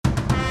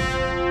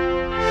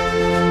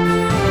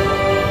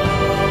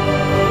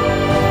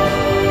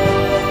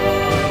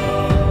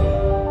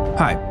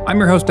I'm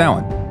your host,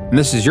 Alan, and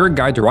this is your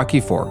guide to Rocky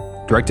IV,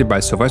 directed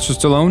by Sylvester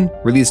Stallone,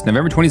 released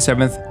November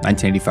 27th,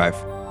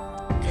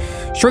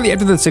 1985. Shortly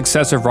after the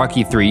success of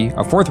Rocky III,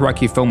 a fourth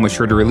Rocky film was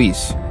sure to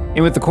release,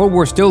 and with the Cold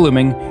War still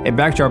looming, a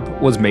backdrop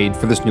was made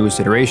for this newest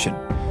iteration.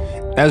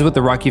 As with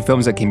the Rocky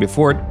films that came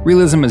before it,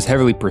 realism is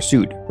heavily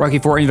pursued. Rocky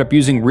IV ended up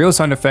using real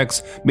sound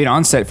effects made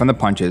on set from the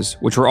punches,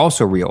 which were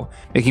also real,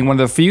 making one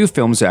of the few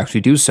films to actually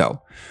do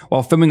so.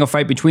 While filming a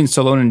fight between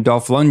Stallone and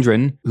Dolph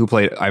Lundgren, who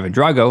played Ivan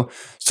Drago,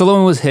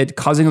 Stallone was hit,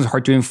 causing his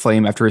heart to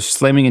inflame after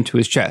slamming into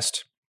his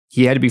chest.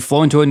 He had to be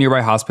flown to a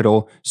nearby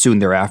hospital soon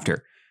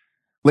thereafter.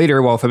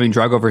 Later, while filming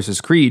Drago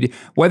vs. Creed,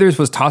 Weathers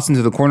was tossed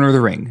into the corner of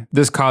the ring.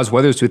 This caused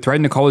Weathers to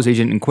threaten to call his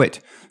agent and quit.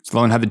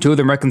 Stallone had the two of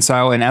them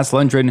reconcile and asked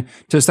Lundgren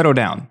to settle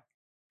down.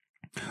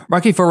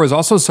 Rocky IV was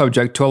also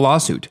subject to a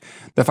lawsuit.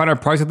 The final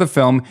product of the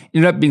film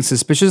ended up being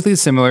suspiciously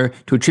similar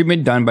to a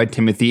treatment done by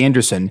Timothy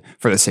Anderson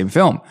for the same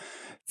film.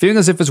 Feeling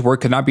as if his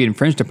work could not be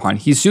infringed upon,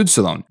 he sued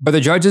Stallone, but the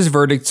judge's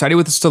verdict sided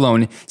with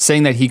Stallone,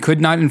 saying that he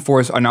could not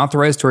enforce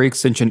unauthorized story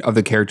extension of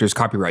the character's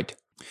copyright.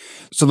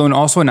 Stallone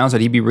also announced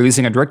that he'd be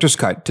releasing a director's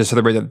cut to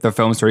celebrate the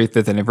film's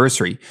 35th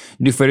anniversary.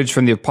 New footage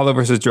from the Apollo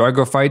vs.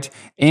 Drago fight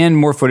and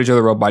more footage of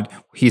the robot,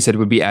 he said,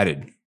 would be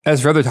added.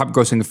 As for other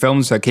top-grossing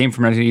films that came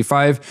from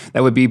 1985,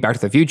 that would be Back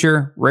to the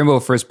Future, Rainbow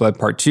First Blood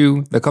Part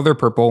 2, The Color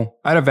Purple,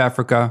 Out of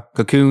Africa,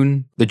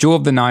 Cocoon, The Jewel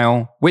of the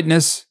Nile,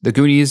 Witness, The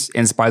Goonies,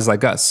 and Spies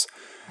Like Us.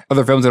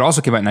 Other films that also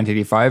came out in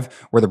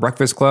 1985 were The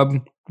Breakfast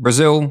Club,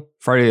 Brazil,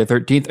 Friday the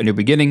 13th, A New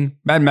Beginning,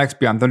 Mad Max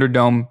Beyond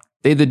Thunderdome,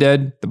 Day of the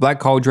Dead, The Black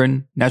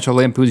Cauldron, National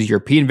Lampoon's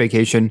European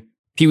Vacation,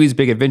 Pee-wee's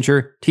Big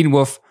Adventure, Teen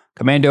Wolf,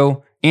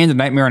 Commando, and A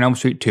Nightmare on Elm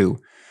Street 2.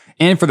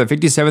 And for the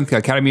 57th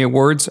Academy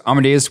Awards,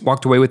 Amadeus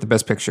walked away with the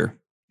Best Picture.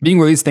 Being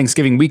released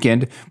Thanksgiving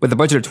weekend, with a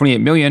budget of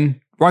 $28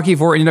 million, Rocky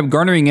IV ended up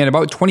garnering in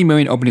about $20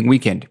 million opening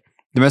weekend.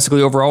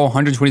 Domestically overall,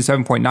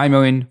 $127.9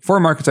 million,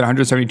 foreign markets at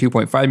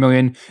 $172.5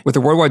 million, with a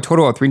worldwide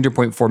total of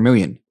 $300.4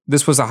 million.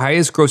 This was the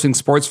highest grossing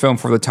sports film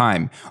for the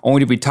time,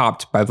 only to be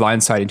topped by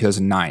Blindside in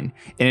 2009,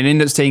 and it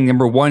ended up staying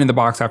number 1 in the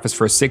box office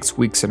for 6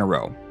 weeks in a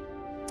row.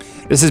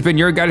 This has been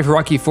your guide for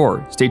Rocky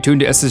IV. Stay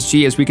tuned to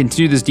SSG as we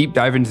continue this deep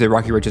dive into the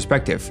Rocky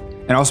retrospective.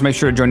 And also make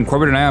sure to join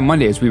Corbett and I on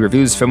Monday as we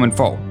review this film in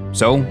full.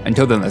 So,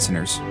 until then,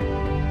 listeners.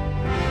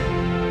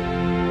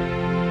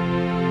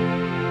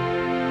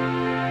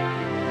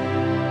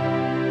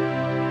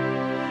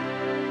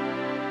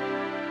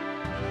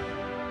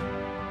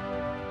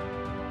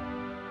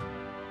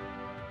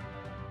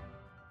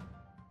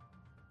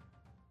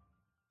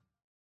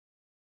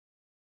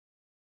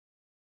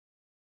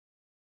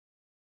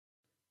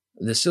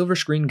 The Silver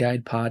Screen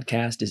Guide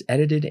podcast is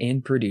edited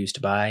and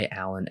produced by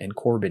Alan and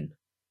Corbin.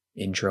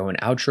 Intro and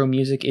outro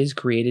music is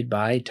created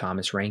by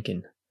Thomas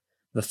Rankin.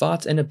 The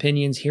thoughts and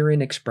opinions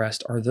herein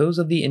expressed are those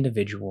of the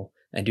individual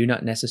and do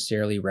not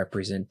necessarily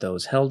represent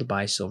those held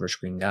by Silver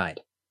Screen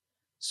Guide.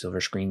 Silver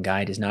Screen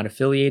Guide is not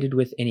affiliated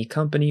with any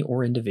company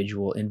or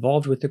individual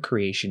involved with the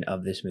creation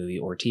of this movie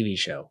or TV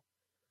show.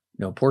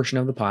 No portion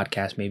of the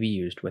podcast may be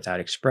used without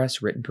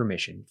express written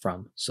permission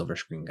from Silver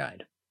Screen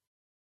Guide.